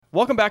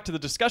Welcome back to the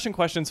discussion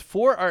questions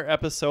for our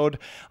episode,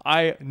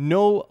 I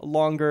No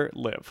Longer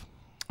Live.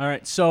 All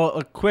right, so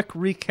a quick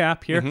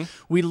recap here. Mm-hmm.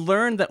 We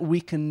learned that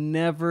we can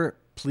never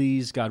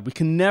please God. We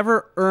can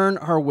never earn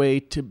our way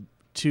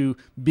to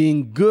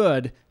being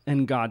good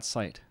in God's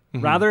sight.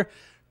 Mm-hmm. Rather,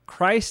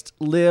 Christ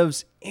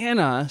lives in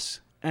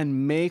us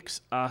and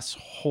makes us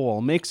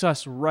whole, makes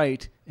us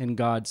right in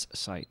God's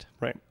sight.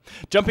 Right.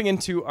 Jumping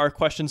into our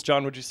questions,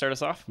 John, would you start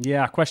us off?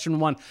 Yeah, question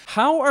 1.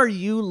 How are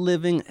you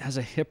living as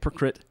a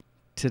hypocrite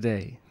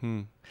today?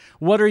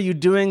 What are you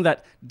doing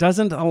that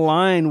doesn't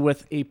align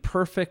with a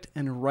perfect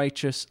and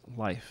righteous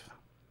life?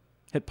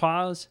 Hit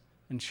pause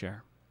and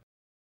share.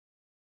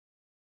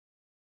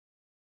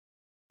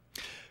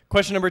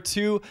 Question number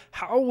 2,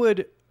 how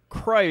would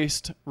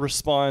Christ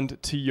respond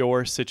to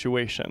your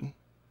situation?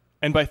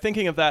 And by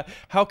thinking of that,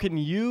 how can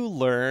you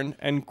learn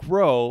and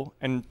grow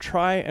and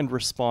try and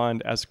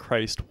respond as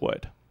Christ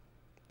would?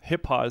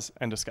 Hit pause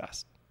and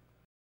discuss.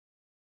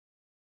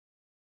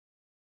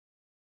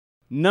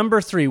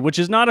 Number 3, which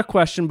is not a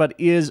question, but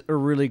is a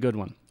really good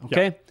one.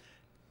 Okay? Yeah.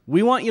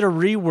 We want you to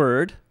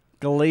reword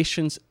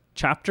Galatians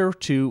chapter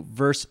 2,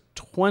 verse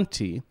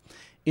 20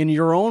 in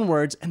your own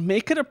words and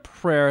make it a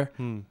prayer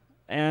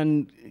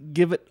and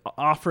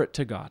offer it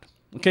to God.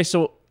 Okay,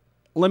 so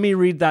let me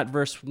read that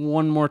verse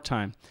one more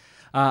time.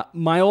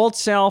 My old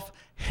self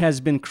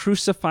has been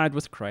crucified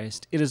with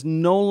Christ. It is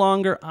no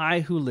longer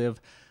I who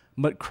live,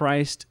 but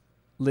Christ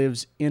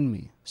lives in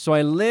me. So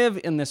I live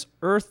in this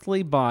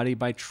earthly body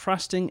by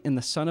trusting in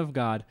the Son of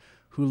God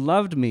who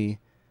loved me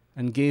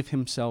and gave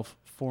himself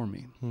for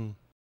me.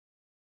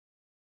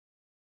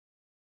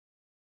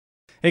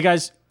 Hey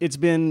guys, it's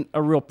been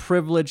a real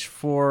privilege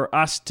for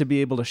us to be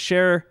able to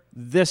share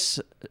this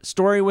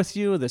story with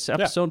you, this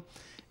episode,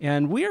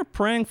 and we are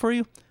praying for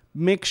you.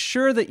 Make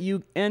sure that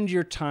you end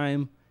your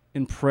time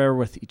in prayer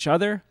with each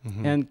other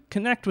and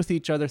connect with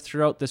each other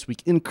throughout this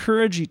week.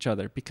 Encourage each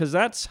other because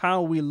that's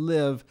how we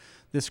live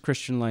this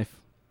Christian life.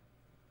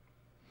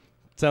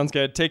 Sounds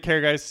good. Take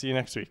care, guys. See you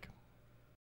next week.